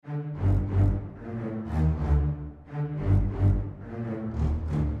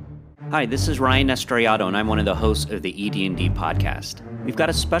Hi, this is Ryan Nestoriato, and I'm one of the hosts of the ED&D podcast. We've got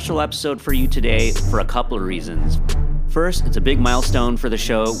a special episode for you today for a couple of reasons. First, it's a big milestone for the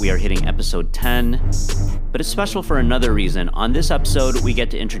show. We are hitting episode 10, but it's special for another reason. On this episode, we get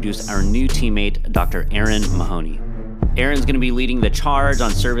to introduce our new teammate, Dr. Erin Mahoney. Erin's going to be leading the charge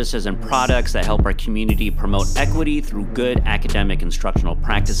on services and products that help our community promote equity through good academic instructional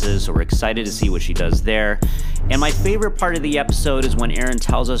practices, so we're excited to see what she does there. And my favorite part of the episode is when Erin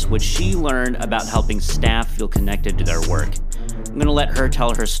tells us what she learned about helping staff feel connected to their work. I'm going to let her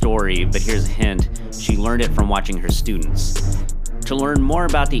tell her story, but here's a hint. She learned it from watching her students. To learn more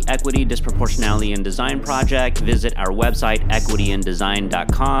about the Equity, Disproportionality, and Design Project, visit our website,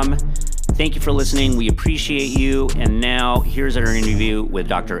 equityandddesign.com. Thank you for listening. We appreciate you. And now, here's our interview with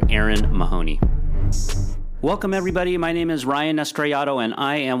Dr. Erin Mahoney. Welcome, everybody. My name is Ryan Nestoriato, and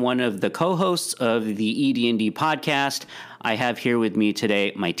I am one of the co-hosts of the ED&D podcast. I have here with me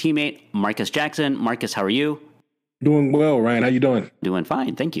today my teammate, Marcus Jackson. Marcus, how are you? Doing well, Ryan. How you doing? Doing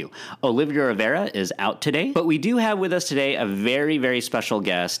fine, thank you. Olivia Rivera is out today, but we do have with us today a very, very special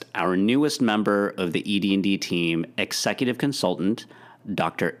guest, our newest member of the ED&D team, executive consultant,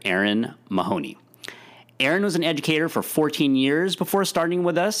 Dr. Erin Mahoney. Erin was an educator for 14 years before starting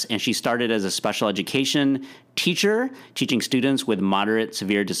with us, and she started as a special education teacher, teaching students with moderate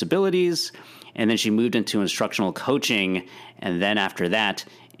severe disabilities, and then she moved into instructional coaching, and then after that,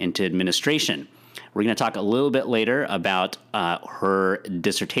 into administration. We're going to talk a little bit later about her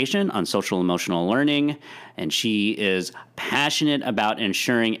dissertation on social emotional learning, and she is passionate about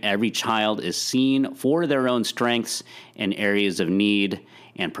ensuring every child is seen for their own strengths and areas of need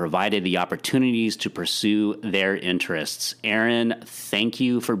and provided the opportunities to pursue their interests. Erin, thank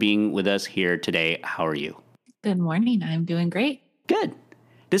you for being with us here today. How are you? Good morning. I'm doing great. Good.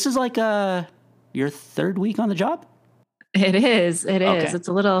 This is like your third week on the job? It is. Okay. It's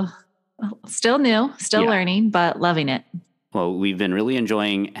a little... Still new, still learning, but loving it. Well, we've been really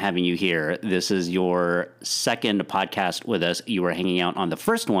enjoying having you here. This is your second podcast with us. You were hanging out on the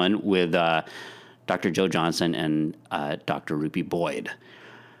first one with Dr. Joe Johnson and Dr. Rupi Boyd.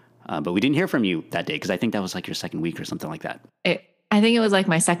 But we didn't hear from you that day because I think that was like your second week or something like that. I think it was like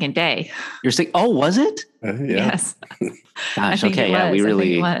my second day. You're saying, oh, was it? Yeah. Yes. Gosh, okay. Yeah,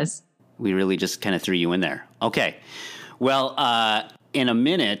 we really just kind of threw you in there. Okay. Well, in a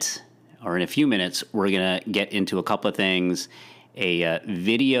minute... or in a few minutes, we're going to get into a couple of things. A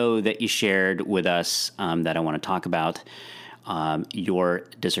video that you shared with us that I want to talk about, your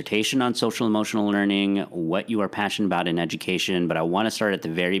dissertation on social emotional learning, what you are passionate about in education. But I want to start at the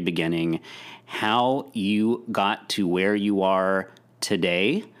very beginning, how you got to where you are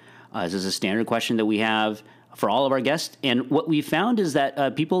today. This is a standard question that we have for all of our guests. And what we found is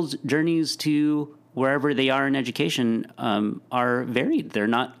that people's journeys to wherever they are in education are varied. They're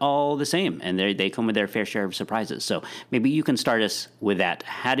not all the same, and they come with their fair share of surprises. So maybe you can start us with that.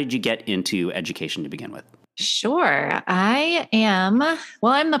 How did you get into education to begin with? Sure. I'm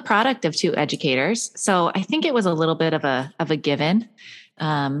the product of two educators, so I think it was a little bit of a given.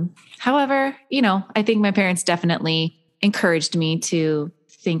 However, I think my parents definitely encouraged me to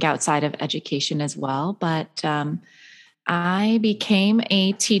think outside of education as well. But I became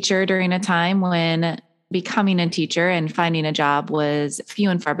a teacher during a time when becoming a teacher and finding a job was few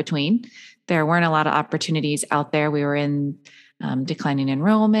and far between. There weren't a lot of opportunities out there. We were in declining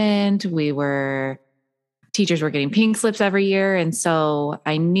enrollment. Teachers were getting pink slips every year. And so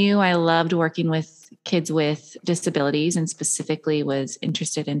I knew I loved working with kids with disabilities and specifically was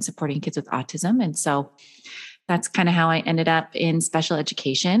interested in supporting kids with autism. And so that's kind of how I ended up in special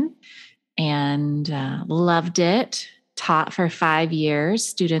education and loved it. Taught for 5 years,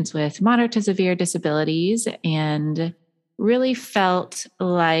 students with moderate to severe disabilities, and really felt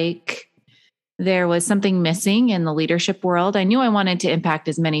like there was something missing in the leadership world. I knew I wanted to impact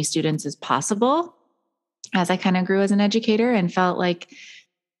as many students as possible as I kind of grew as an educator and felt like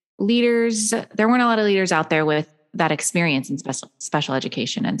there weren't a lot of leaders out there with that experience in special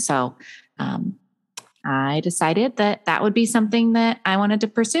education. And so I decided that would be something that I wanted to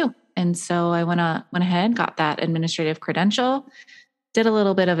pursue. And so I went ahead, got that administrative credential, did a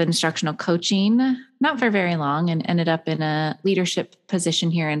little bit of instructional coaching, not for very long, and ended up in a leadership position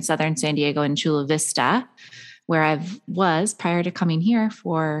here in Southern San Diego in Chula Vista, where I was prior to coming here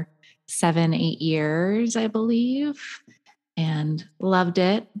for 7-8 years, I believe, and loved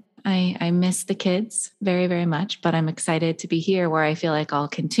it. I miss the kids very, very much, but I'm excited to be here where I feel like I'll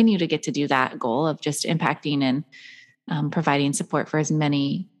continue to get to do that goal of just impacting and providing support for as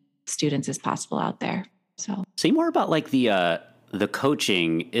many students as possible out there. So say more about like the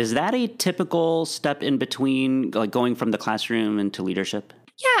coaching. Is that a typical step in between, like going from the classroom into leadership?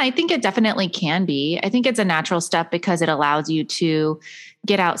 Yeah, I think it definitely can be. I think it's a natural step because it allows you to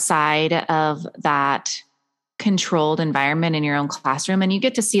get outside of that controlled environment in your own classroom, and you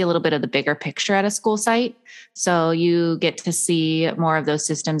get to see a little bit of the bigger picture at a school site. So you get to see more of those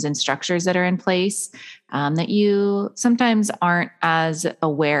systems and structures that are in place that you sometimes aren't as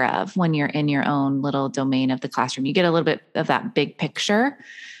aware of when you're in your own little domain of the classroom. You get a little bit of that big picture,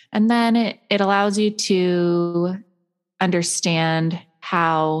 and then it allows you to understand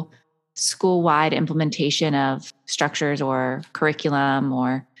how school-wide implementation of structures or curriculum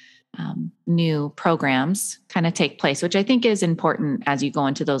or new programs kind of take place, which I think is important as you go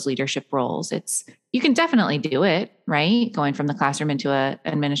into those leadership roles. You can definitely do it, right? Going from the classroom into an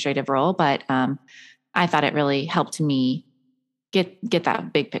administrative role, but I thought it really helped me get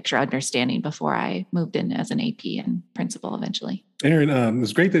that big picture understanding before I moved in as an AP and principal eventually. Erin,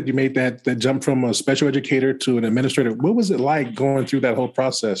 it's great that you made that jump from a special educator to an administrator. What was it like going through that whole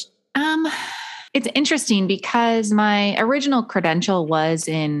process? It's interesting because my original credential was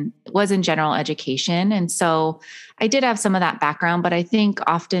in general education. And so I did have some of that background, but I think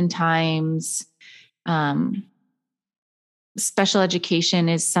oftentimes special education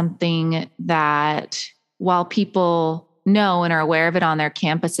is something that while people know and are aware of it on their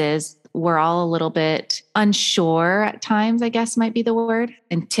campuses, we're all a little bit unsure at times, I guess might be the word,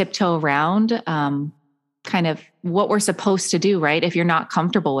 and tiptoe around kind of what we're supposed to do, right? If you're not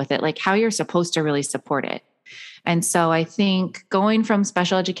comfortable with it, like how you're supposed to really support it. And so I think going from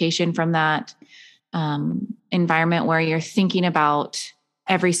special education, from that environment where you're thinking about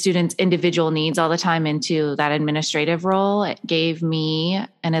every student's individual needs all the time, into that administrative role, it gave me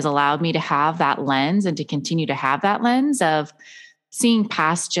and has allowed me to have that lens and to continue to have that lens of seeing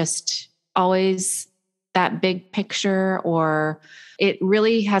past just always that big picture, or it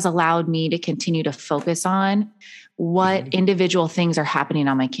really has allowed me to continue to focus on what individual things are happening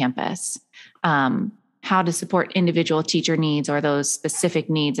on my campus, how to support individual teacher needs or those specific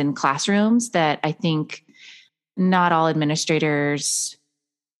needs in classrooms that I think not all administrators,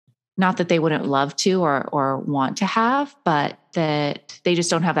 not that they wouldn't love to or want to have, but that they just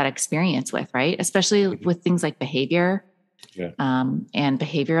don't have that experience with, right? Especially with things like behavior. Yeah. And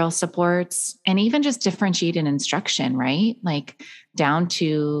behavioral supports, and even just differentiated instruction, right? Like down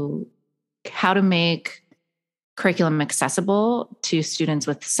to how to make curriculum accessible to students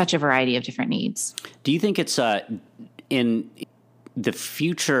with such a variety of different needs. Do you think it's in the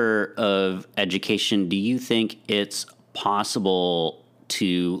future of education, do you think it's possible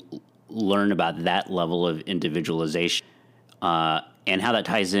to learn about that level of individualization and how that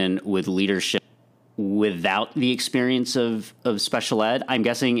ties in with leadership without the experience of special ed? I'm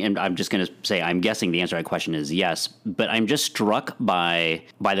guessing, and I'm just going to say, I'm guessing the answer to that question is yes, but I'm just struck by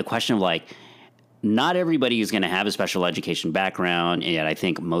the question of like, not everybody is going to have a special education background. And yet I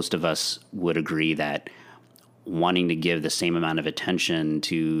think most of us would agree that wanting to give the same amount of attention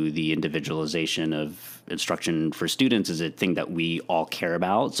to the individualization of instruction for students is a thing that we all care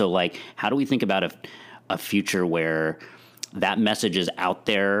about. So like, how do we think about a future where that message is out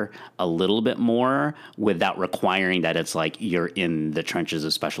there a little bit more without requiring that it's like you're in the trenches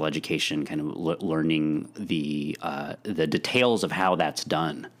of special education, kind of learning the details of how that's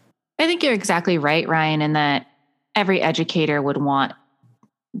done? I think you're exactly right, Ryan, in that every educator would want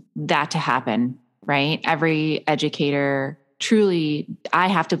that to happen, right? Every educator truly, I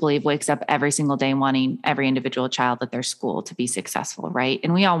have to believe, wakes up every single day wanting every individual child at their school to be successful, right?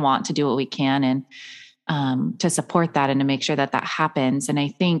 And we all want to do what we can and to support that and to make sure that that happens. And I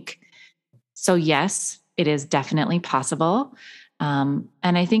think, so yes, it is definitely possible. And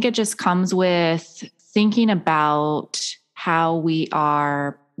I think it just comes with thinking about how we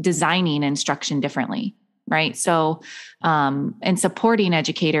are designing instruction differently, right? So, and supporting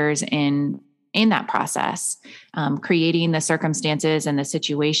educators in that process, creating the circumstances and the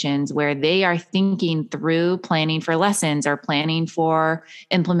situations where they are thinking through planning for lessons or planning for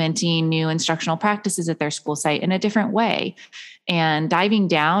implementing new instructional practices at their school site in a different way, and diving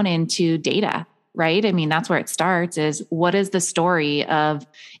down into data, right? I mean, that's where it starts, is what is the story of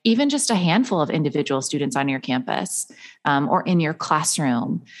even just a handful of individual students on your campus or in your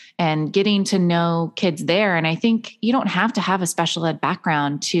classroom, and getting to know kids there. And I think you don't have to have a special ed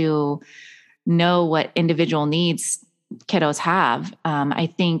background to know what individual needs kiddos have. I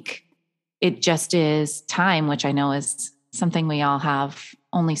think it just is time, which I know is something we all have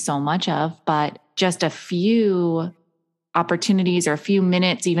only so much of, but just a few opportunities or a few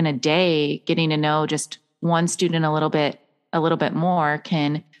minutes, even a day, getting to know just one student a little bit more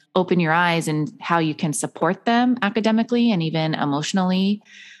can open your eyes and how you can support them academically and even emotionally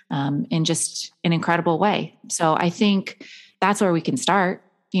in just an incredible way. So I think that's where we can start.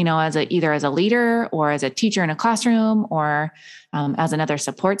 as either as a leader or as a teacher in a classroom or as another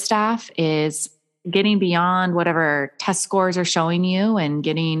support staff, is getting beyond whatever test scores are showing you and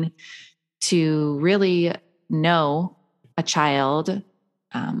getting to really know a child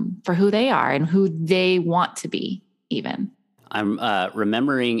for who they are and who they want to be even. I'm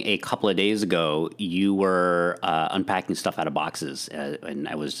remembering a couple of days ago, you were unpacking stuff out of boxes, and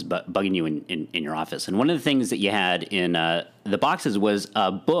I was bugging you in your office. And one of the things that you had in the boxes was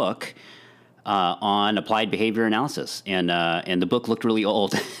a book on applied behavior analysis, and the book looked really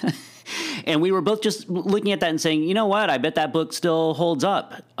old. And we were both just looking at that and saying, you know what, I bet that book still holds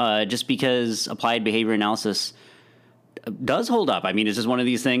up, just because applied behavior analysis does hold up. I mean, it's just one of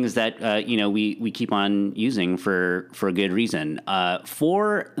these things that, we keep on using for a good reason.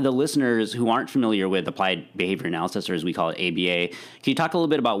 For the listeners who aren't familiar with applied behavior analysis, or as we call it, ABA, can you talk a little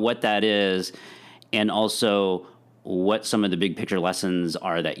bit about what that is and also what some of the big picture lessons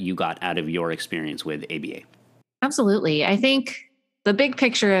are that you got out of your experience with ABA? Absolutely. I think the big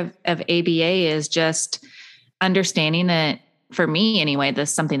picture of ABA is just understanding that, for me anyway, this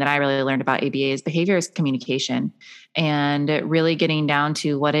is something that I really learned about ABA, is behavior is communication, and really getting down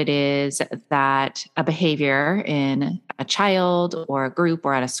to what it is that a behavior in a child or a group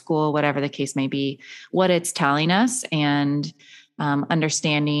or at a school, whatever the case may be, what it's telling us, and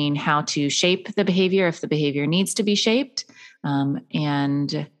understanding how to shape the behavior if the behavior needs to be shaped,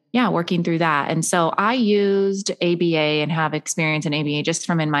 working through that. And so I used ABA and have experience in ABA just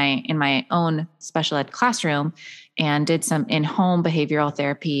from in my own special ed classroom, and did some in-home behavioral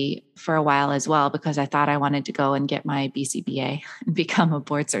therapy for a while as well, because I thought I wanted to go and get my BCBA and become a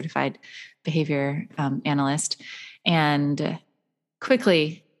board certified behavior analyst, and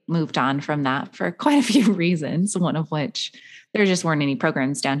quickly moved on from that for quite a few reasons, one of which there just weren't any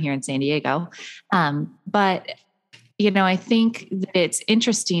programs down here in San Diego. But I think that it's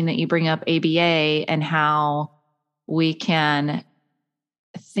interesting that you bring up ABA and how we can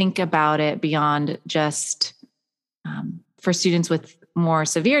think about it beyond just for students with more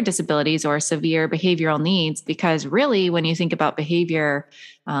severe disabilities or severe behavioral needs, because really, when you think about behavior,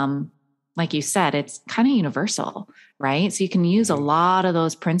 like you said, it's kind of universal, right? So you can use a lot of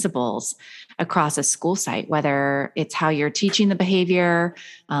those principles across a school site, whether it's how you're teaching the behavior,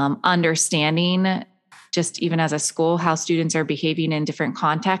 understanding just even as a school, how students are behaving in different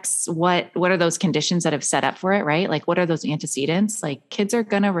contexts. What are those conditions that have set up for it, right? Like, what are those antecedents? Like, kids are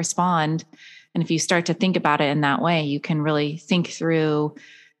going to respond. And if you start to think about it in that way, you can really think through,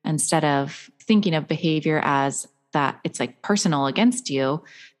 instead of thinking of behavior as that it's like personal against you,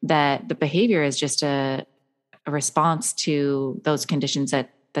 that the behavior is just a response to those conditions that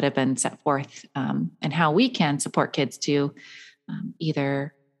have been set forth, and how we can support kids to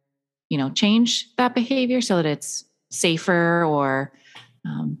either change that behavior so that it's safer or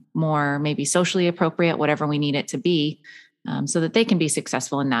more maybe socially appropriate, whatever we need it to be, so that they can be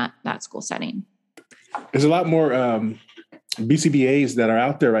successful in that school setting. There's a lot more BCBAs that are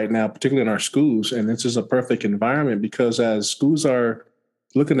out there right now, particularly in our schools. And this is a perfect environment, because as schools are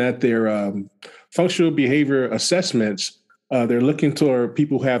looking at their functional behavior assessments, they're looking toward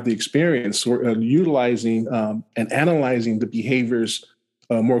people who have the experience utilizing and analyzing the behaviors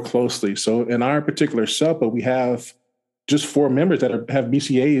more closely. So in our particular SELPA, we have just 4 members that have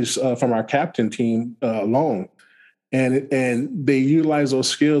BCAs from our captain team alone. And they utilize those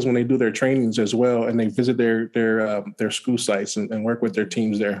skills when they do their trainings as well. And they visit their school sites and work with their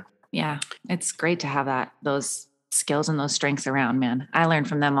teams there. Yeah, it's great to have those skills and those strengths around, man. I learn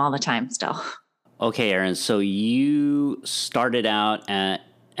from them all the time still. Okay, Erin, so you started out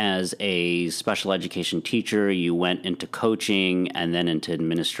as a special education teacher, you went into coaching and then into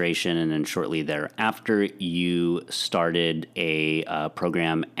administration, and then shortly thereafter, you started a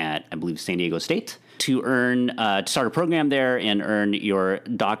program at, I believe, San Diego State to start a program there and earn your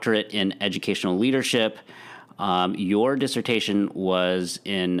doctorate in educational leadership. Your dissertation was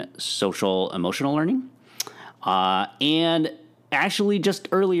in social emotional learning, and actually, just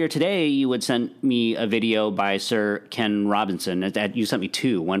earlier today, you had sent me a video by Sir Ken Robinson. You sent me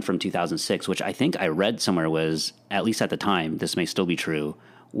 2, one from 2006, which I think I read somewhere was, at least at the time, this may still be true,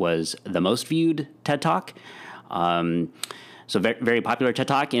 was the most viewed TED Talk. So very, very popular TED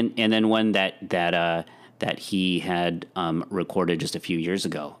Talk, and then one that he had recorded just a few years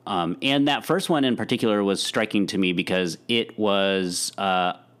ago. And that first one in particular was striking to me because it was,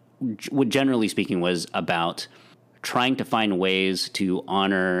 generally speaking, was about trying to find ways to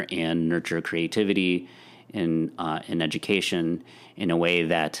honor and nurture creativity in education in a way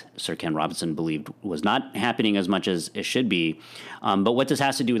that Sir Ken Robinson believed was not happening as much as it should be. But what this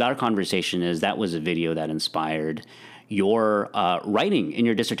has to do with our conversation is that was a video that inspired your writing in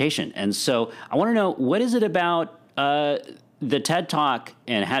your dissertation. And so I want to know, what is it about the TED Talk,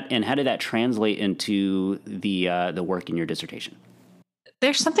 and how did that translate into the work in your dissertation?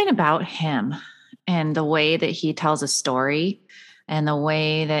 There's something about him and the way that he tells a story and the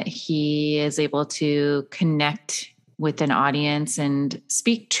way that he is able to connect with an audience and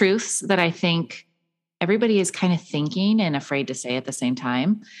speak truths that I think everybody is kind of thinking and afraid to say at the same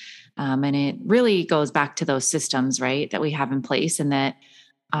time. And it really goes back to those systems, right, that we have in place and that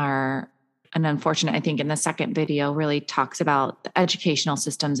are, and unfortunate, I think in the second video really talks about the educational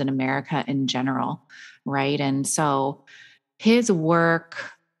systems in America in general, right? And so his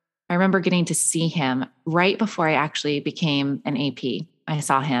work, I remember getting to see him right before I actually became an AP. I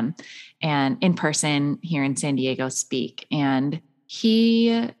saw him and in person here in San Diego speak. And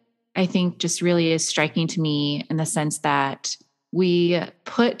he, I think, just really is striking to me in the sense that we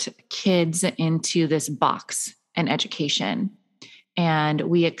put kids into this box in education, and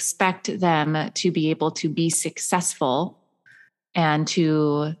we expect them to be able to be successful and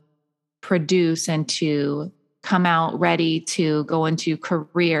to produce and to come out ready to go into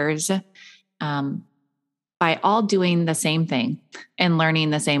careers by all doing the same thing and learning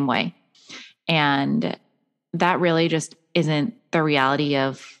the same way. And that really just isn't the reality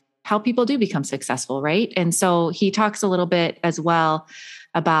of how people do become successful, right? And so he talks a little bit as well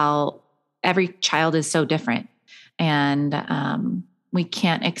about every child is so different. And we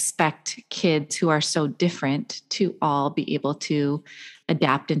can't expect kids who are so different to all be able to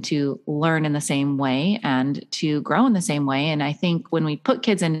adapt and to learn in the same way and to grow in the same way. And I think when we put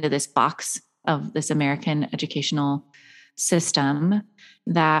kids into this box of this American educational system,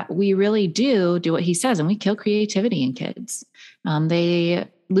 that we really do what he says, and we kill creativity in kids. They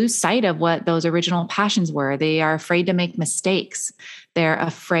lose sight of what those original passions were. They are afraid to make mistakes. They're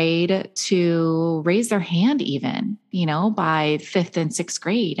afraid to raise their hand even, by 5th and 6th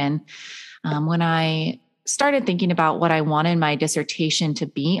grade. And when I started thinking about what I wanted my dissertation to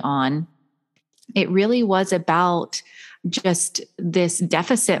be on, it really was about just this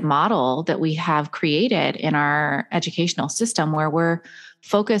deficit model that we have created in our educational system, where we're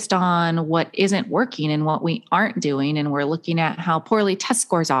focused on what isn't working and what we aren't doing. And we're looking at how poorly test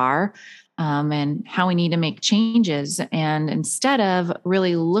scores are and how we need to make changes. And instead of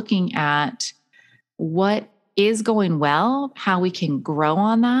really looking at what is going well, how we can grow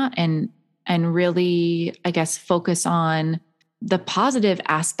on that and really, I guess, focus on the positive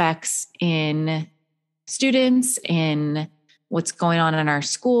aspects in students, in what's going on in our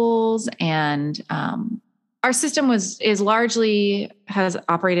schools. And our system has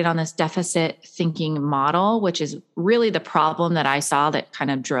operated on this deficit thinking model, which is really the problem that I saw that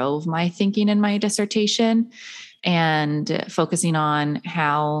kind of drove my thinking in my dissertation, and focusing on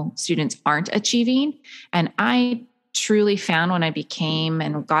how students aren't achieving. And I truly found when I became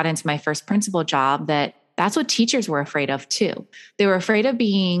and got into my first principal job that that's what teachers were afraid of too. They were afraid of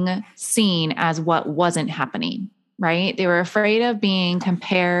being seen as what wasn't happening, right? They were afraid of being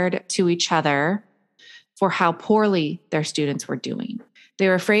compared to each other for how poorly their students were doing. They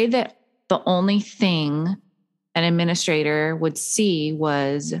were afraid that the only thing an administrator would see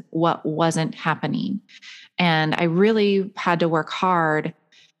was what wasn't happening. And I really had to work hard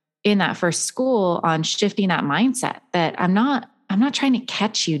in that first school on shifting that mindset that I'm not trying to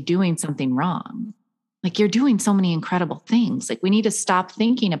catch you doing something wrong. Like, you're doing so many incredible things. Like, we need to stop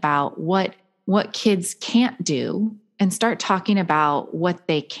thinking about what kids can't do and start talking about what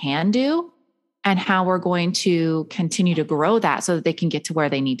they can do and how we're going to continue to grow that so that they can get to where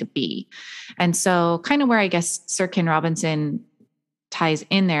they need to be. And so kind of where I guess Sir Ken Robinson ties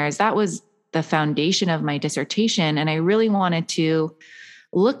in there is that was the foundation of my dissertation. And I really wanted to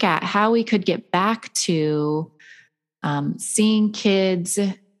look at how we could get back to seeing kids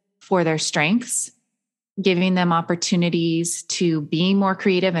for their strengths, giving them opportunities to be more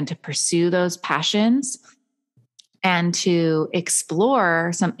creative and to pursue those passions, and to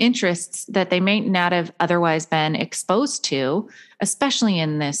explore some interests that they may not have otherwise been exposed to, especially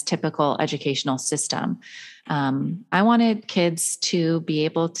in this typical educational system. I wanted kids to be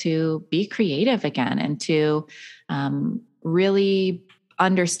able to be creative again and to really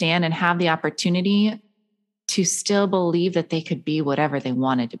understand and have the opportunity to still believe that they could be whatever they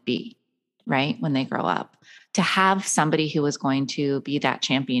wanted to be, right? When they grow up, to have somebody who was going to be that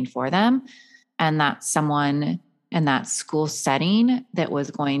champion for them, and that someone in that school setting that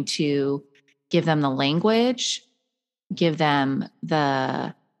was going to give them the language, give them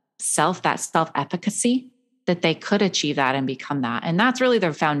the self-efficacy that they could achieve that and become that. And that's really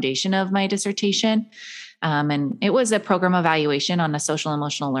the foundation of my dissertation. And it was a program evaluation on a social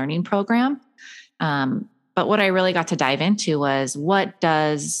emotional learning program. But what I really got to dive into was what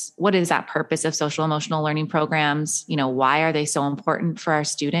is that purpose of social emotional learning programs? Why are they so important for our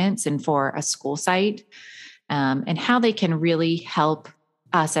students and for a school site? And how they can really help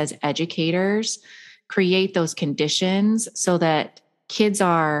us as educators create those conditions so that kids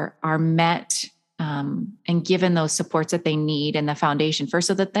are met and given those supports that they need and the foundation first,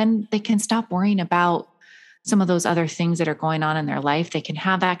 so that then they can stop worrying about some of those other things that are going on in their life. They can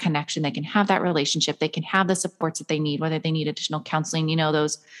have that connection, they can have that relationship, they can have the supports that they need, whether they need additional counseling,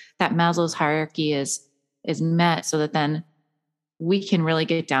 that Maslow's hierarchy is met, so that then we can really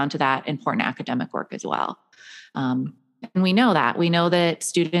get down to that important academic work as well. And we know that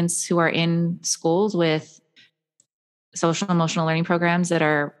students who are in schools with social emotional learning programs that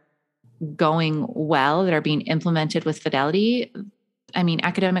are going well, that are being implemented with fidelity,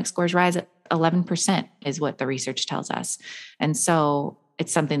 academic scores rise at 11% is what the research tells us. And so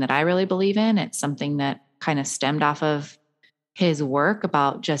it's something that I really believe in. It's something that kind of stemmed off of his work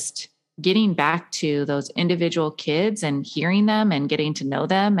about just getting back to those individual kids and hearing them and getting to know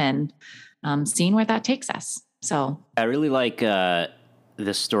them and seeing where that takes us. So I really like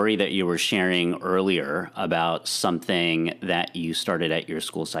the story that you were sharing earlier about something that you started at your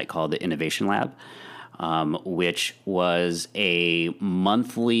school site called the Innovation Lab, which was a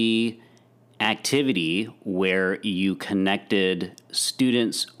monthly activity where you connected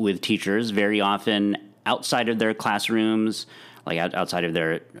students with teachers, very often outside of their classrooms, like outside of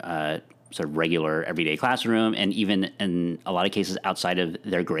their sort of regular everyday classroom, and even in a lot of cases outside of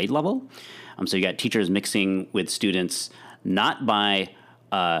their grade level. So you got teachers mixing with students, not by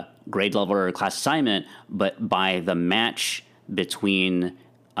grade level or class assignment, but by the match between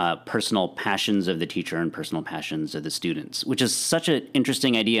personal passions of the teacher and personal passions of the students, which is such an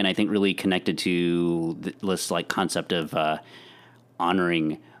interesting idea, and I think really connected to this like concept of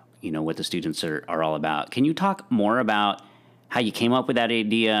honoring, what the students are all about. Can you talk more about how you came up with that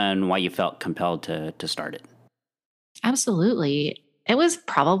idea and why you felt compelled to start it? absolutely. It was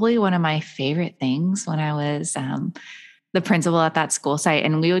probably one of my favorite things when I was the principal at that school site.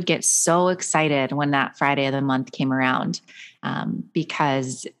 And we would get so excited when that Friday of the month came around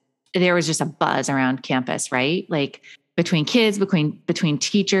because there was just a buzz around campus, right? Like between kids, between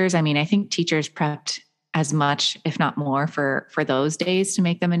teachers. I think teachers prepped as much, if not more, for those days to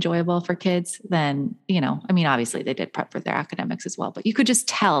make them enjoyable for kids than, obviously they did prep for their academics as well, but you could just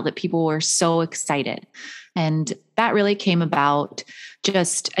tell that people were so excited. And that really came about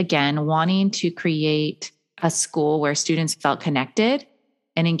just, again, wanting to create a school where students felt connected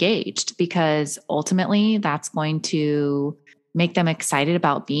and engaged, because ultimately that's going to make them excited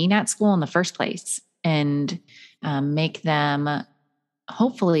about being at school in the first place and make them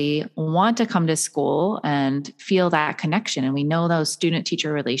hopefully want to come to school and feel that connection. And we know those student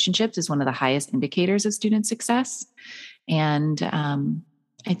teacher relationships is one of the highest indicators of student success. And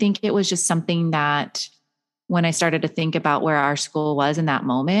I think it was just something that when I started to think about where our school was in that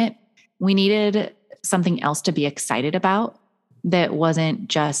moment, we needed something else to be excited about that wasn't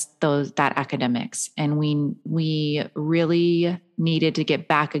just that academics. And we really needed to get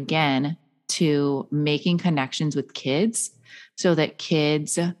back again to making connections with kids so that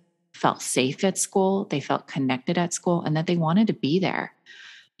kids felt safe at school, they felt connected at school, and that they wanted to be there.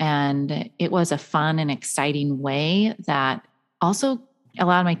 And it was a fun and exciting way that also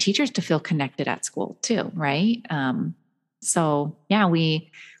allowed my teachers to feel connected at school too, right? So yeah,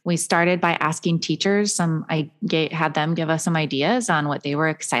 we started by asking teachers had them give us some ideas on what they were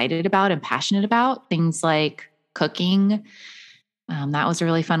excited about and passionate about. Things like cooking. That was a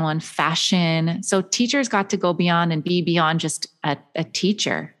really fun one. Fashion. So teachers got to go beyond and be beyond just a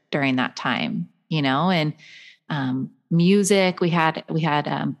teacher during that time, and music. We had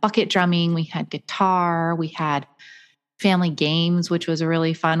bucket drumming, we had guitar, we had family games, which was a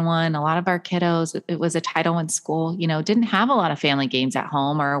really fun one. A lot of our kiddos, it was a Title I school, didn't have a lot of family games at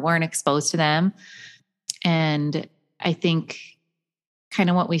home or weren't exposed to them. And I think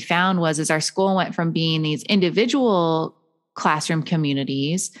kind of what we found was our school went from being these individual classroom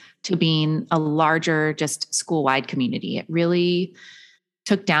communities to being a larger, just school-wide community. It really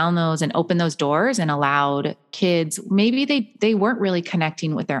took down those and opened those doors and allowed kids, maybe they weren't really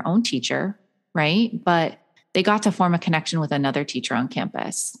connecting with their own teacher, right? But they got to form a connection with another teacher on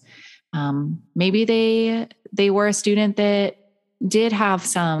campus. Maybe they were a student that did have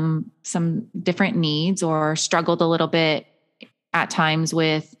some different needs or struggled a little bit at times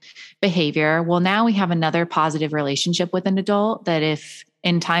with behavior. Well, now we have another positive relationship with an adult that if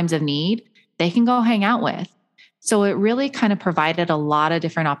in times of need, they can go hang out with. So it really kind of provided a lot of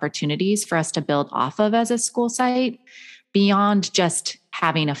different opportunities for us to build off of as a school site beyond just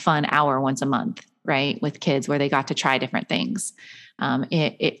having a fun hour once a month. right, with kids where they got to try different things.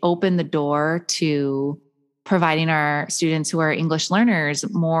 It opened the door to providing our students who are English learners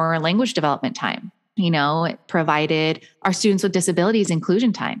more language development time. It provided our students with disabilities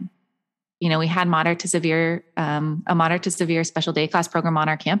inclusion time. We had a moderate to severe special day class program on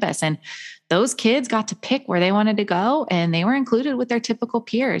our campus, and those kids got to pick where they wanted to go, and they were included with their typical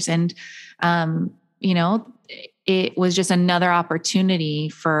peers. And, it was just another opportunity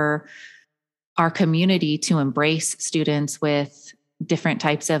for our community to embrace students with different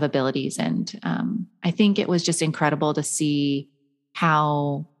types of abilities. And I think it was just incredible to see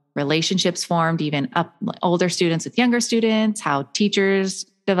how relationships formed, even up older students with younger students, how teachers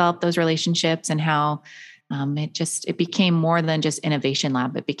developed those relationships, and how it became more than just innovation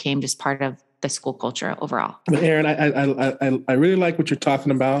lab. It became just part of the school culture overall. Erin, I really like what you're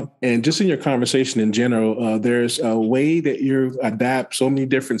talking about. And just in your conversation in general, there's a way that you adapt so many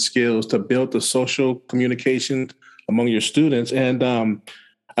different skills to build the social communication among your students. And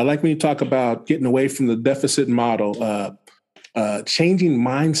I like when you talk about getting away from the deficit model, changing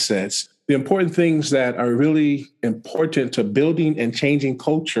mindsets, the important things that are really important to building and changing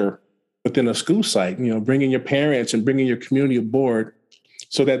culture within a school site, bringing your parents and bringing your community aboard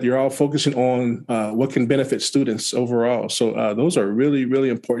so that you're all focusing on what can benefit students overall. So those are really, really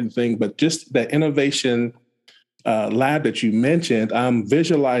important things. But just that innovation lab that you mentioned, I'm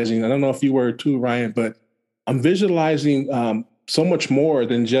visualizing, I don't know if you were too, Ryan, but I'm visualizing so much more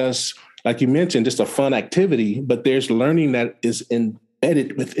than just, like you mentioned, just a fun activity, but there's learning that is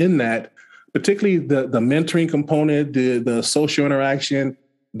embedded within that, particularly the mentoring component, the social interaction.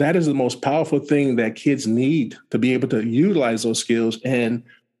 That is the most powerful thing that kids need to be able to utilize those skills. And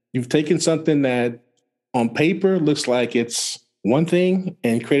you've taken something that on paper looks like it's one thing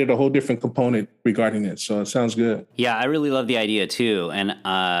and created a whole different component regarding it. So it sounds good. Yeah, I really love the idea too. And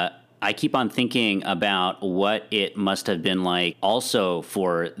I keep on thinking about what it must have been like also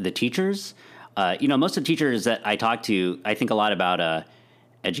for the teachers. Most of the teachers that I talk to, I think a lot about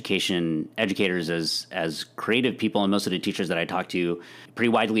educators as creative people, and most of the teachers that I talk to pretty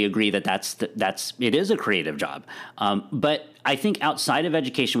widely agree that it is a creative job. But I think outside of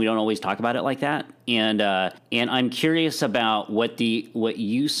education, we don't always talk about it like that. And I'm curious about what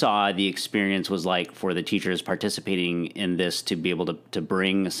you saw the experience was like for the teachers participating in this, to be able to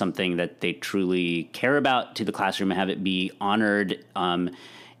bring something that they truly care about to the classroom and have it be honored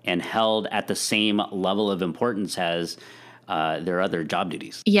and held at the same level of importance as their other job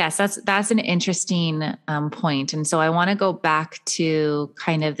duties. Yes, that's an interesting point. And so I want to go back to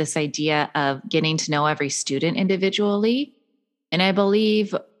kind of this idea of getting to know every student individually. And I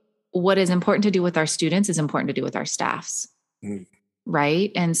believe what is important to do with our students is important to do with our staffs. Right.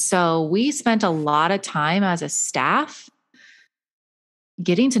 And so we spent a lot of time as a staff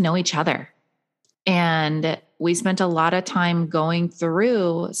getting to know each other. And we spent a lot of time going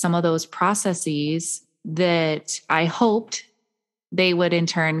through some of those processes that I hoped they would in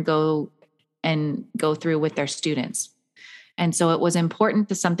turn go through with their students. And so it was important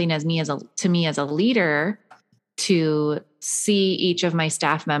to me as a leader to see each of my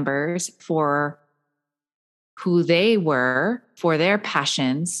staff members for who they were, for their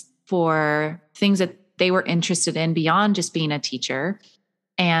passions, for things that they were interested in beyond just being a teacher,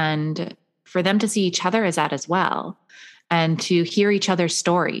 and for them to see each other as that as well, and to hear each other's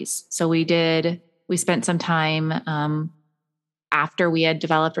stories. So we spent some time after we had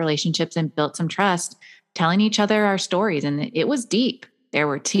developed relationships and built some trust, telling each other our stories. And it was deep. There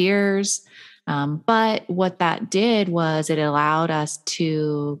were tears. But what that did was it allowed us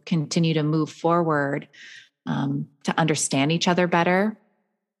to continue to move forward, to understand each other better,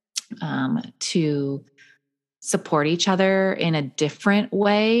 to support each other in a different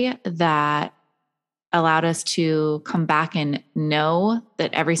way that allowed us to come back and know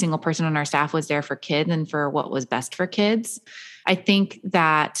that every single person on our staff was there for kids and for what was best for kids. I think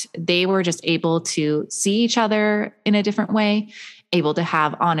that they were just able to see each other in a different way, able to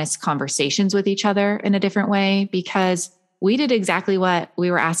have honest conversations with each other in a different way, because we did exactly what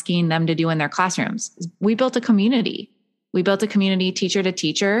we were asking them to do in their classrooms. We built a community. We built a community teacher to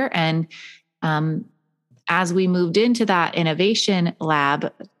teacher. And as we moved into that innovation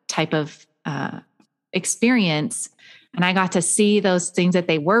lab type of experience, and I got to see those things that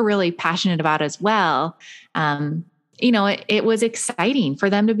they were really passionate about as well, it was exciting for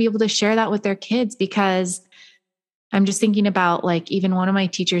them to be able to share that with their kids, because I'm just thinking about, like, even one of my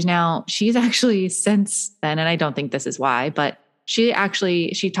teachers now, she's actually since then, and I don't think this is why, but she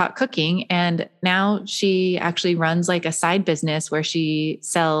taught cooking, and now she actually runs like a side business where she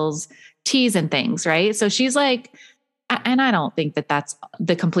sells teas and things. Right. So she's like and I don't think that that's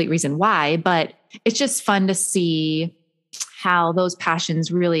the complete reason why, but it's just fun to see how those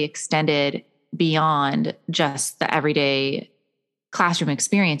passions really extended beyond just the everyday classroom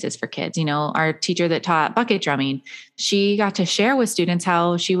experiences for kids. You know, our teacher that taught bucket drumming, she got to share with students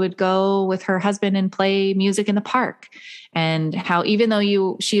how she would go with her husband and play music in the park, and how even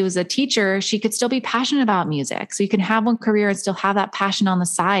though she was a teacher, she could still be passionate about music. So you can have one career and still have that passion on the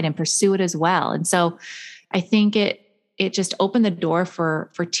side and pursue it as well. And so I think it just opened the door for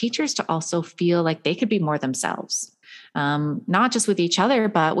teachers to also feel like they could be more themselves, not just with each other,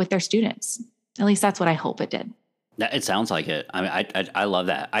 but with their students. At least that's what I hope it did. It sounds like it. I mean, I love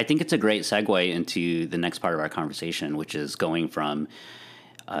that. I think it's a great segue into the next part of our conversation, which is going from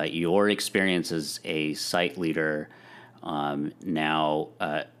your experience as a site leader, now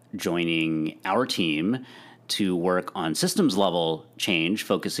joining our team to work on systems level change,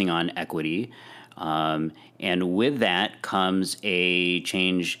 focusing on equity. And with that comes a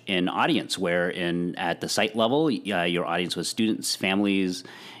change in audience, where at the site level, your audience was students, families,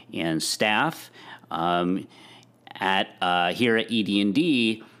 and staff. Here at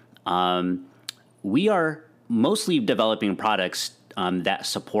ED&D, we are mostly developing products that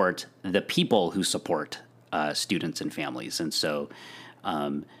support the people who support students and families, and so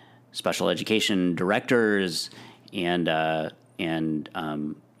special education directors and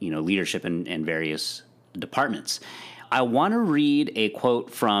leadership in various departments. I want to read a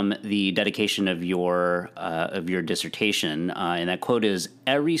quote from the dedication of your dissertation, and that quote is: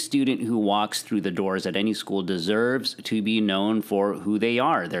 "Every student who walks through the doors at any school deserves to be known for who they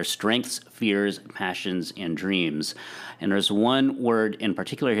are, their strengths, fears, passions, and dreams." And there's one word in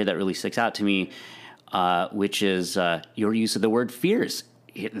particular here that really sticks out to me, which is your use of the word fears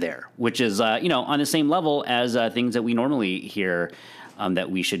there, which is on the same level as things that we normally hear that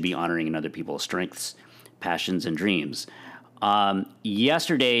we should be honoring in other people's strengths, passions, and dreams.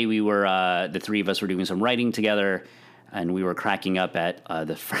 Yesterday, we were the three of us were doing some writing together, and we were cracking up at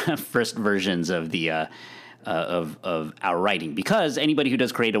the first versions of the of our writing, because anybody who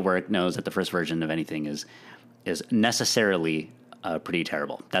does creative work knows that the first version of anything is necessarily pretty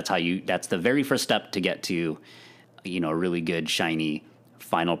terrible. That's the very first step to get to a really good, shiny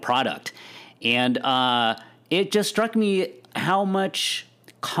final product. And it just struck me how much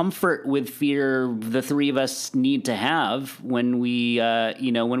comfort with fear the three of us need to have when we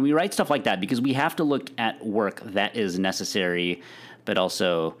write stuff like that, because we have to look at work that is necessary, but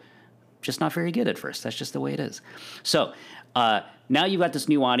also just not very good at first. That's just the way it is. So now you've got this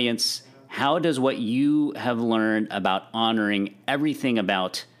new audience. How does what you have learned about honoring everything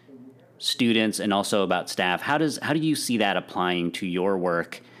about students and also about staff, how do you see that applying to your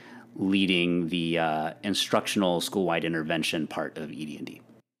work leading the instructional school-wide intervention part of ED&D?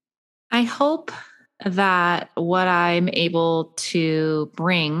 I hope that what I'm able to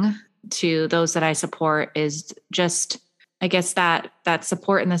bring to those that I support is just, I guess, that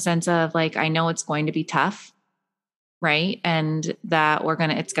support in the sense of, like, I know it's going to be tough, right? And that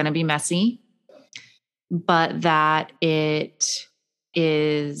it's going to be messy, but that it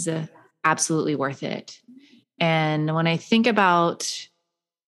is absolutely worth it. And when I think about,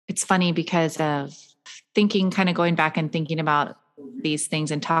 it's funny because of going back and thinking about these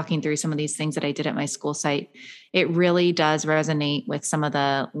things and talking through some of these things that I did at my school site, it really does resonate with some of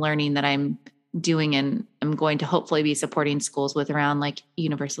the learning that I'm doing and I'm going to hopefully be supporting schools with around like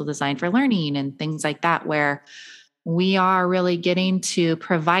universal design for learning and things like that, where we are really getting to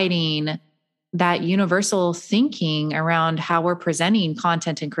providing that universal thinking around how we're presenting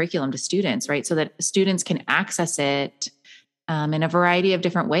content and curriculum to students, right? So that students can access it in a variety of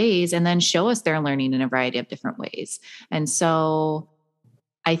different ways and then show us their learning in a variety of different ways. And so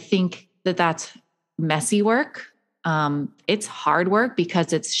I think that that's messy work. It's hard work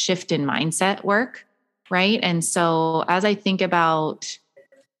because it's shift in mindset work, right? And so as I think about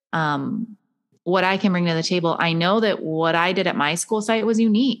what I can bring to the table, I know that what I did at my school site was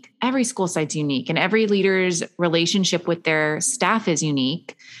unique. Every school site's unique, and every leader's relationship with their staff is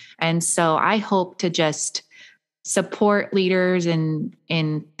unique. And so I hope to just support leaders in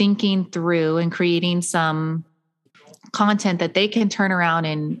thinking through and creating some content that they can turn around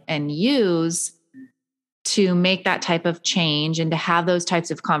and use to make that type of change and to have those types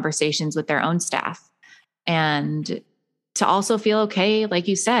of conversations with their own staff. And to also feel okay, like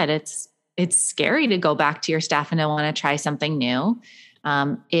you said, it's scary to go back to your staff and to want to try something new.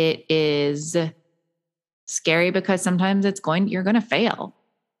 It is scary because sometimes you're going to fail.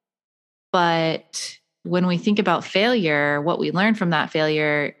 But when we think about failure, what we learn from that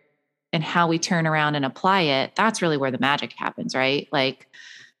failure and how we turn around and apply it, that's really where the magic happens, right? Like,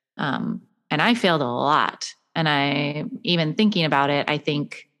 and I failed a lot. and I even thinking about it, I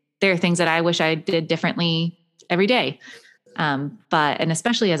think there are things that I wish I did differently every day. And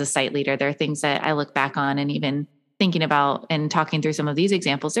especially as a site leader, there are things that I look back on, and even thinking about and talking through some of these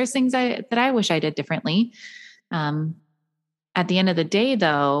examples, there's things that I wish I did differently. At the end of the day,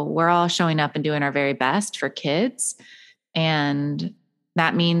 though, we're all showing up and doing our very best for kids. And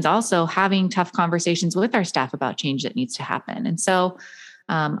that means also having tough conversations with our staff about change that needs to happen. And so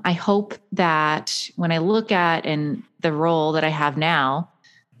I hope that when I look at and the role that I have now,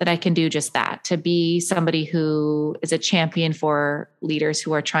 that I can do just that, to be somebody who is a champion for leaders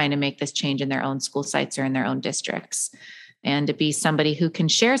who are trying to make this change in their own school sites or in their own districts, and to be somebody who can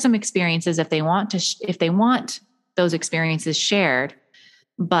share some experiences if they want to, if they want those experiences shared,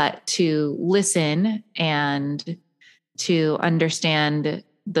 but to listen and to understand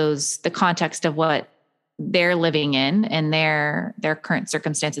the context of what they're living in and their current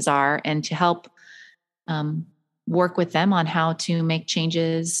circumstances are, and to help work with them on how to make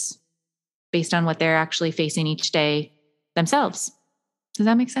changes based on what they're actually facing each day themselves. Does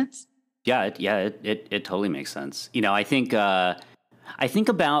that make sense? Yeah, it totally makes sense. I think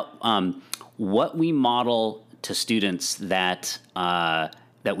about what we model to students that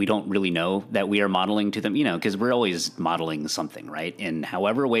we don't really know that we are modeling to them, because we're always modeling something, right? In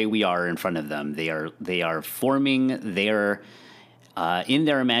however way we are in front of them, they are forming their in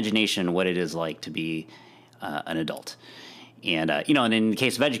their imagination what it is like to be an adult. And and in the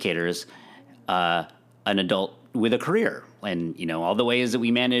case of educators, an adult with a career, and all the ways that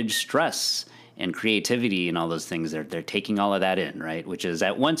we manage stress and creativity and all those things, they're taking all of that in, right? Which is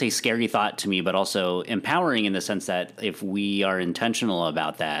at once a scary thought to me, but also empowering in the sense that if we are intentional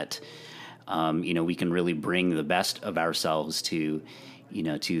about that, we can really bring the best of ourselves to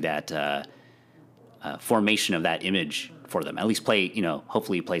that formation of that image for them. At least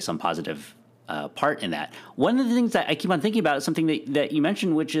hopefully play some positive part in that. One of the things that I keep on thinking about is something that you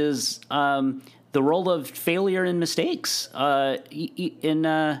mentioned, which is the role of failure and mistakes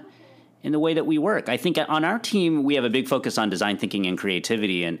in the way that we work. I think on our team, we have a big focus on design thinking and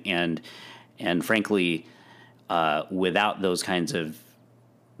creativity, and frankly, without those kinds of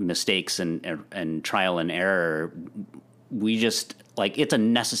mistakes and trial and error, we just it's a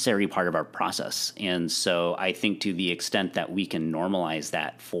necessary part of our process. And so I think to the extent that we can normalize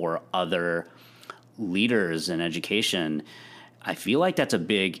that for other leaders in education, I feel like that's a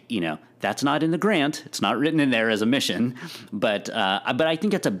big, that's not in the grant. It's not written in there as a mission, but I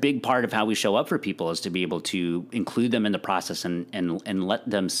think that's a big part of how we show up for people, is to be able to include them in the process and let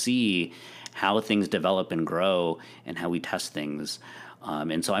them see how things develop and grow and how we test things.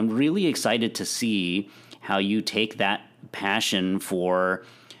 And so I'm really excited to see how you take that passion for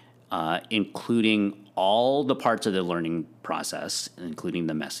including all the parts of the learning process, including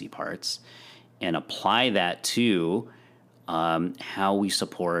the messy parts, and apply that to how we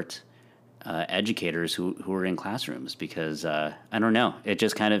support educators who are in classrooms, because I don't know, it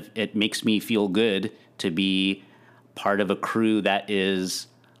just it makes me feel good to be part of a crew that is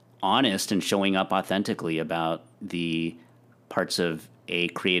honest and showing up authentically about the parts of a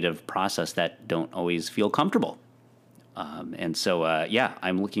creative process that don't always feel comfortable. And so,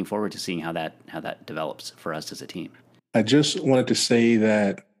 I'm looking forward to seeing how that develops for us as a team. I just wanted to say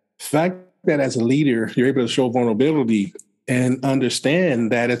that the fact that as a leader, you're able to show vulnerability and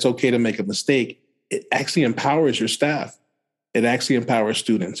understand that it's okay to make a mistake, it actually empowers your staff. It actually empowers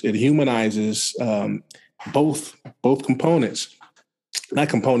students. It humanizes both components, not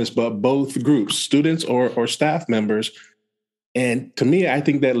components, but both groups, students or staff members. And to me, I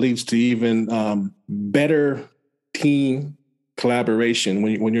think that leads to even better team collaboration.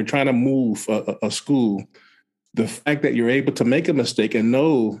 When you're trying to move a school, the fact that you're able to make a mistake and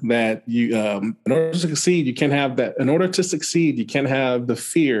know that you, in order to succeed, you can't have that. In order to succeed, you can't have the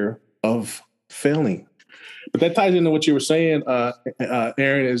fear of failing. But that ties into what you were saying,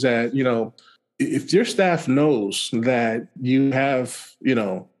 Aaron, is that, if your staff knows that you have,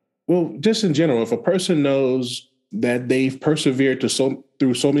 just in general, if a person knows that they've persevered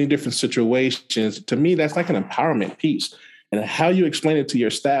through so many different situations, to me, that's like an empowerment piece. And how you explain it to your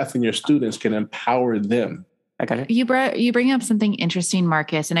staff and your students can empower them. I got it. You bring up something interesting,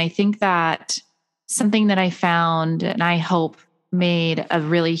 Marcus. And I think that something that I found and I hope made a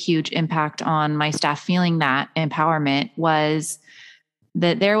really huge impact on my staff feeling that empowerment was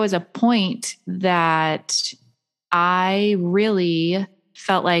that there was a point that I really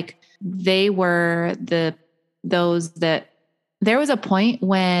felt like they were those that there was a point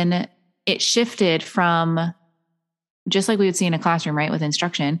when it shifted from, just like we would see in a classroom, right, with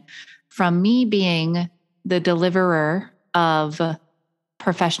instruction, from me being the deliverer of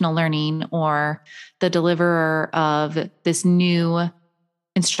professional learning or the deliverer of this new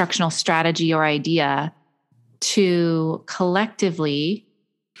instructional strategy or idea to collectively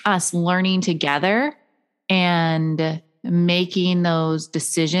us learning together and making those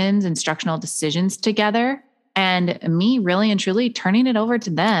decisions, instructional decisions together, and me really and truly turning it over to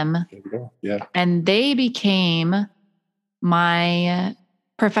them. Yeah. And they became my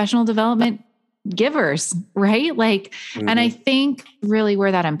professional development givers, right? Like, and I think really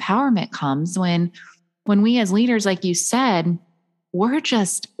where that empowerment comes when we as leaders, like you said,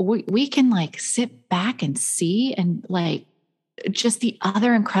 we can like sit back and see and like just the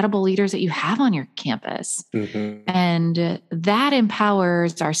other incredible leaders that you have on your campus. And that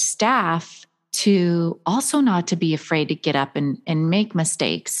empowers our staff to also not to be afraid to get up and make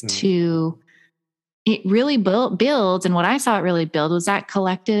mistakes, to it really builds. And what I saw it really build was that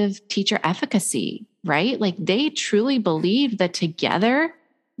collective teacher efficacy, right? Like they truly believed that together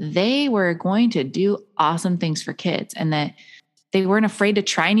they were going to do awesome things for kids and that they weren't afraid to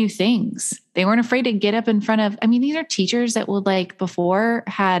try new things. They weren't afraid to get up in front of, I mean, these are teachers that would like before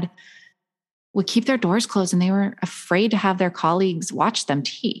would keep their doors closed and they were afraid to have their colleagues watch them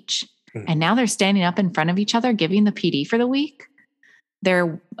teach. And now they're standing up in front of each other, giving the PD for the week.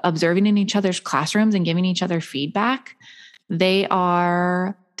 They're observing in each other's classrooms and giving each other feedback. They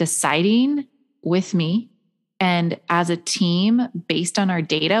are deciding with me and as a team based on our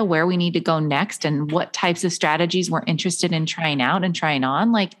data where we need to go next and what types of strategies we're interested in trying out and trying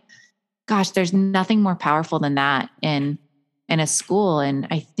on. Like, gosh, there's nothing more powerful than that in a school. And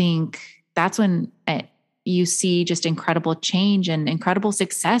I think that's when you see just incredible change and incredible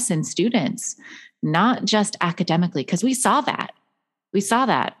success in students, not just academically, because we saw that,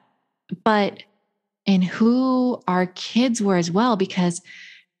 but in who our kids were as well, because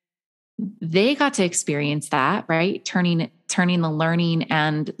they got to experience that, right? Turning the learning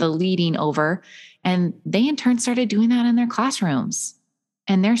and the leading over. And they in turn started doing that in their classrooms.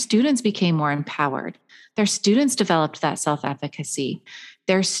 And their students became more empowered. Their students developed that self-efficacy.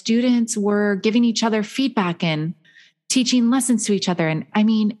 Their students were giving each other feedback and teaching lessons to each other. And I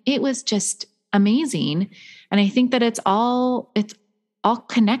mean, it was just amazing. And I think that it's all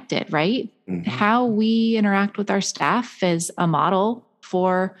connected, right? How we interact with our staff is a model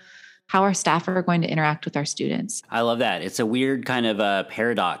for how our staff are going to interact with our students. I love that. It's a weird kind of a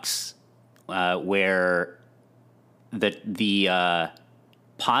paradox where the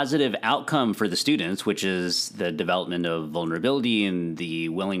positive outcome for the students, which is the development of vulnerability and the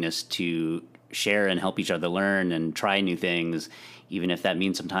willingness to share and help each other learn and try new things, even if that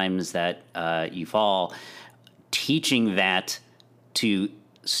means sometimes that you fall, teaching that to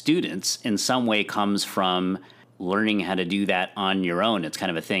students in some way comes from learning how to do that on your own. It's kind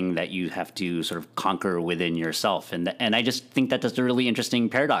of a thing that you have to sort of conquer within yourself. And I just think that that's a really interesting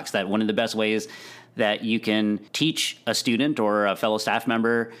paradox, that one of the best ways that you can teach a student or a fellow staff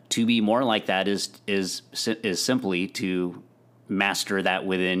member to be more like that is simply to master that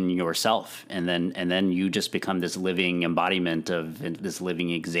within yourself. And then you just become this living embodiment of this living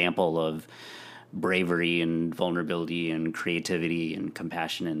example of bravery and vulnerability and creativity and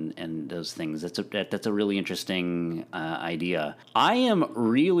compassion and those things. That's a really interesting idea. I am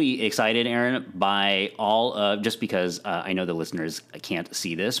really excited, Aaron, by all of, just because I know the listeners can't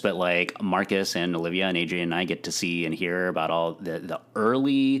see this, but like Marcus and Olivia and Adrian and I get to see and hear about all the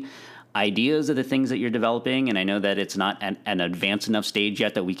early ideas of the things that you're developing. And I know that it's not an advanced enough stage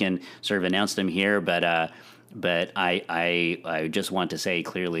yet that we can sort of announce them here, but I just want to say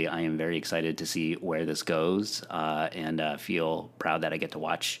clearly I am very excited to see where this goes and feel proud that I get to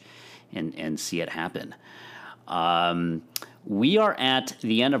watch and see it happen. We are at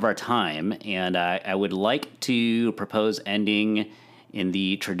the end of our time, and I would like to propose ending in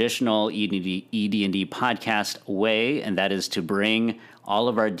the traditional ED&D podcast way, and that is to bring all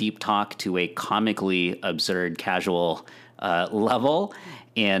of our deep talk to a comically absurd, casual level.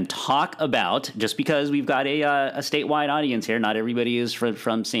 And talk about, just because we've got a statewide audience here, not everybody is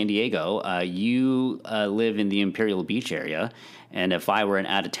from San Diego. You live in the Imperial Beach area, and if I were an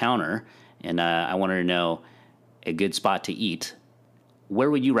out-of-towner and I wanted to know a good spot to eat, where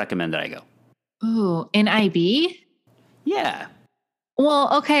would you recommend that I go? Ooh, in IB? Yeah.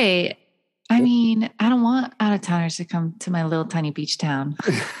 Well, okay. I mean, I don't want out-of-towners to come to my little tiny beach town.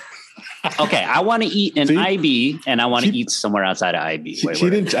 Okay, I want to eat in IB, and I want to eat somewhere outside of IB.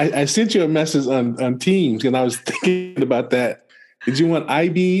 I sent you a message on Teams, and I was thinking about that. Did you want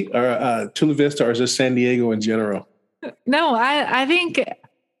IB or Chula Vista, or just San Diego in general? No, I think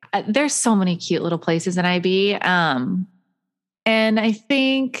there's so many cute little places in IB, and I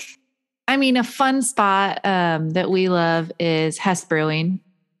think I mean, a fun spot that we love is Hess Brewing.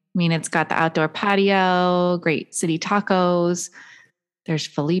 I mean, it's got the outdoor patio, great city tacos. There's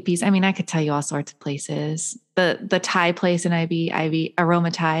Felipe's. I mean, I could tell you all sorts of places. The Thai place in Ivy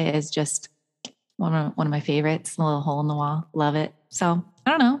Aroma Thai is just one of my favorites. A little hole in the wall. Love it. So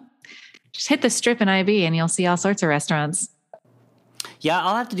I don't know. Just hit the strip in Ivy and you'll see all sorts of restaurants. Yeah,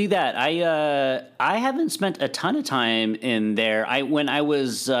 I'll have to do that. I haven't spent a ton of time in there. When I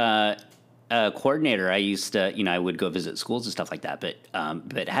was a coordinator, I used to, I would go visit schools and stuff like that, but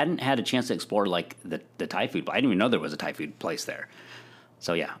hadn't had a chance to explore like the Thai food. I didn't even know there was a Thai food place there.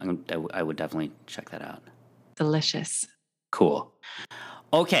 So yeah, I would definitely check that out. Delicious. Cool.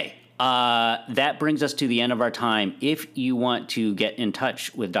 Okay. That brings us to the end of our time. If you want to get in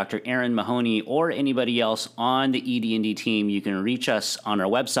touch with Dr. Erin Mahoney or anybody else on the ED&D team, you can reach us on our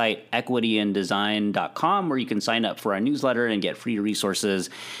website, equityanddesign.com, where you can sign up for our newsletter and get free resources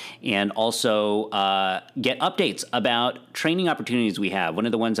and also get updates about training opportunities we have. One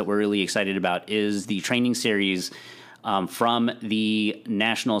of the ones that we're really excited about is the training series from the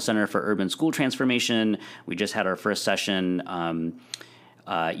National Center for Urban School Transformation. We just had our first session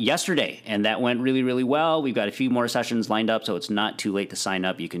yesterday, and that went really, really well. We've got a few more sessions lined up, so it's not too late to sign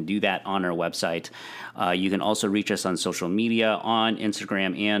up. You can do that on our website. You can also reach us on social media on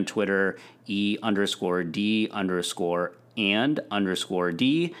Instagram and Twitter, E_D_and_D.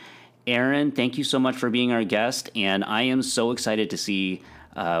 Erin, thank you so much for being our guest, and I am so excited to see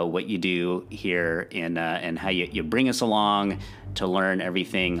what you do here and how you bring us along to learn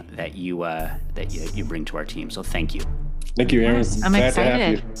everything that you bring to our team. So thank you. Thank you, Erin. I'm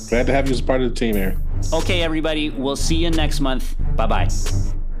excited. Glad to have you as part of the team, Erin. Okay, everybody. We'll see you next month. Bye-bye.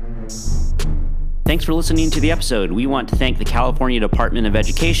 Thanks for listening to the episode. We want to thank the California Department of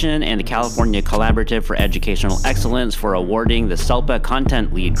Education and the California Collaborative for Educational Excellence for awarding the CELPA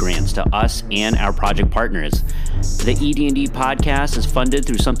Content Lead grants to us and our project partners. The ED&D podcast is funded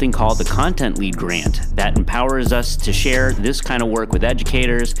through something called the Content Lead Grant that empowers us to share this kind of work with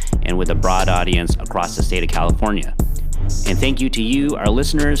educators and with a broad audience across the state of California. And thank you to you, our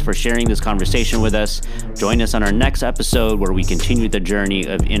listeners, for sharing this conversation with us. Join us on our next episode where we continue the journey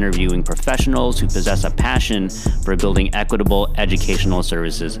of interviewing professionals who possess a passion for building equitable educational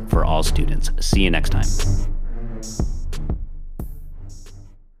services for all students. See you next time.